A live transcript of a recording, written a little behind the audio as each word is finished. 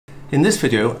In this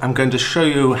video, I'm going to show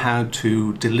you how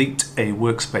to delete a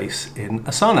workspace in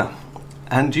Asana.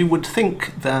 And you would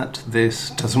think that this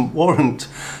doesn't warrant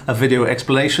a video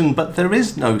explanation, but there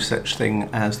is no such thing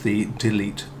as the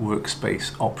delete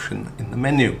workspace option in the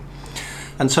menu.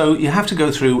 And so you have to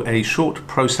go through a short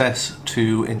process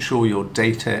to ensure your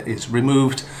data is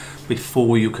removed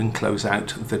before you can close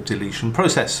out the deletion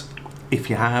process. If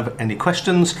you have any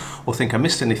questions or think I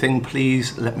missed anything,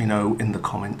 please let me know in the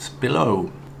comments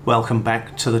below. Welcome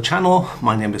back to the channel.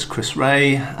 My name is Chris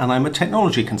Ray and I'm a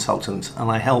technology consultant,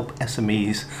 and I help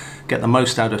SMEs get the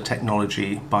most out of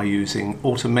technology by using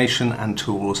automation and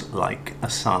tools like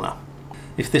Asana.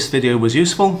 If this video was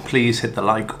useful, please hit the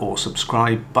like or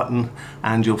subscribe button,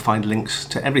 and you'll find links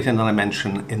to everything that I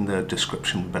mention in the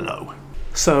description below.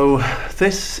 So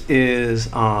this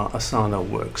is our Asana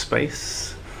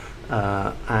workspace,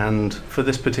 and for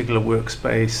this particular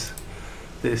workspace,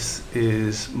 this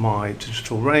is my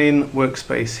Digital Rain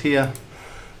workspace here,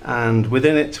 and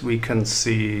within it we can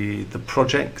see the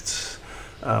projects,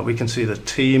 we can see the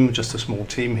team, just a small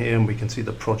team here, and we can see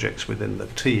the projects within the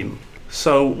team.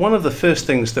 So one of the first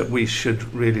things that we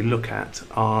should really look at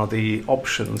are the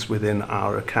options within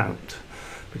our account,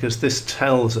 because this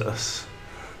tells us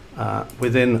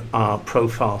within our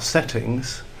profile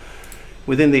settings,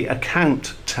 within the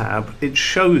account tab, it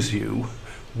shows you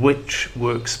which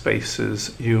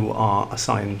workspaces you are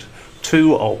assigned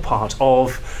to or part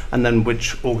of, and then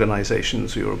which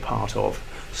organizations you're a part of.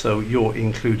 So you're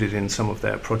included in some of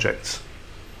their projects.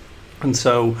 And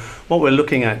so what we're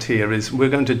looking at here is we're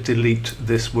going to delete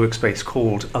this workspace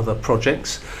called Other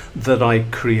Projects that I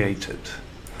created.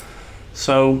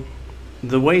 So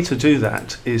the way to do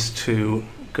that is to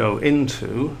go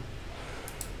into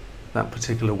that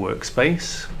particular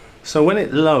workspace. So when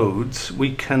it loads,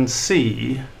 we can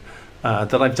see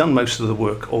that I've done most of the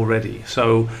work already.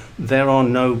 So there are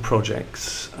no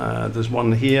projects. There's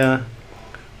one here.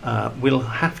 We'll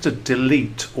have to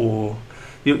delete, or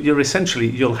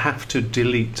you'll have to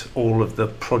delete all of the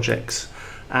projects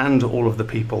and all of the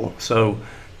people. So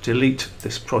delete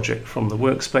this project from the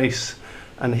workspace.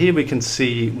 And here we can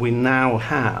see we now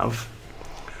have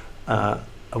a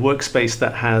workspace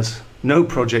that has no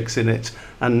projects in it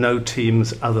and no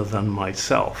teams other than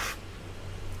myself.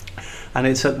 And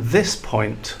it's at this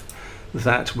point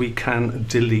that we can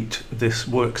delete this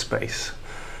workspace.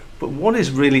 But what is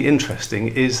really interesting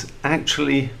is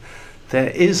actually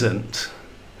there isn't,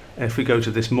 if we go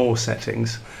to this more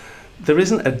settings, there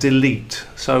isn't a delete.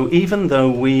 So even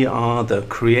though we are the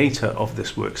creator of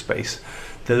this workspace,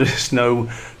 there is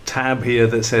no tab here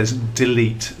that says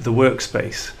delete the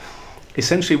workspace.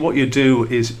 Essentially what you do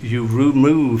is you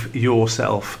remove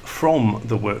yourself from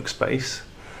the workspace,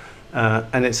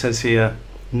 and it says here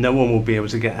no one will be able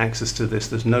to get access to this.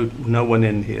 There's no one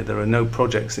in here, there are no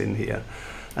projects in here,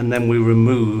 and then we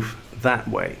remove that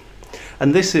way.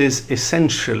 And this is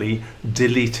essentially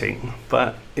deleting,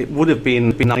 but it would have been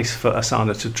nice for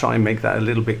Asana to try and make that a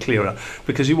little bit clearer,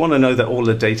 because you want to know that all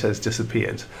the data has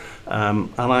disappeared.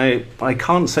 And I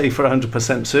can't say for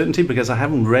 100% certainty, because I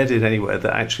haven't read it anywhere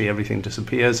that actually everything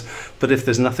disappears. But if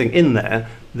there's nothing in there,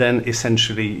 then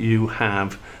essentially you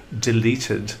have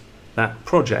deleted that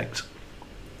project.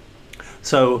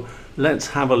 So let's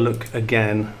have a look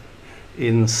again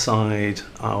inside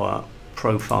our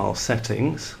profile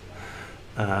settings.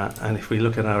 And if we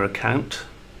look at our account,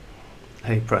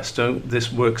 hey presto, this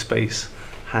workspace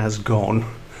has gone.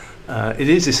 It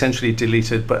is essentially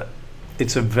deleted, but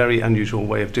it's a very unusual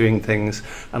way of doing things,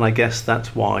 and I guess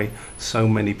that's why so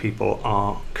many people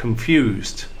are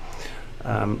confused.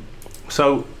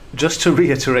 So just to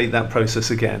reiterate that process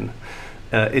again,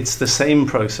 it's the same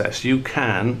process. You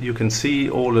can see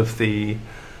all of the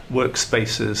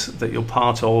workspaces that you're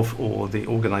part of, or the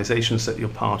organizations that you're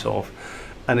part of,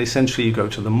 and essentially you go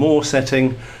to the more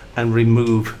setting and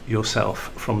remove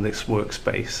yourself from this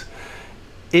workspace.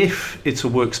 If it's a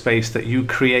workspace that you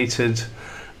created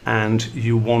and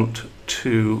you want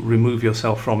to remove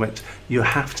yourself from it, you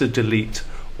have to delete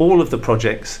all of the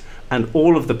projects and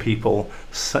all of the people,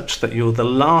 such that you're the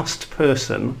last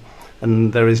person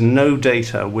and there is no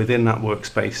data within that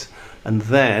workspace, and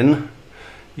then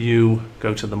you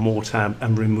go to the more tab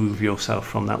and remove yourself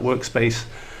from that workspace,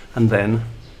 and then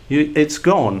it's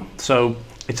gone. So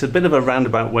it's a bit of a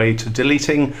roundabout way to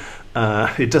deleting.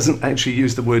 It doesn't actually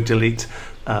use the word delete,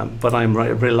 but I'm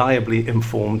reliably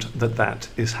informed that that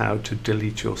is how to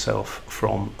delete yourself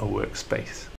from a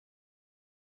workspace.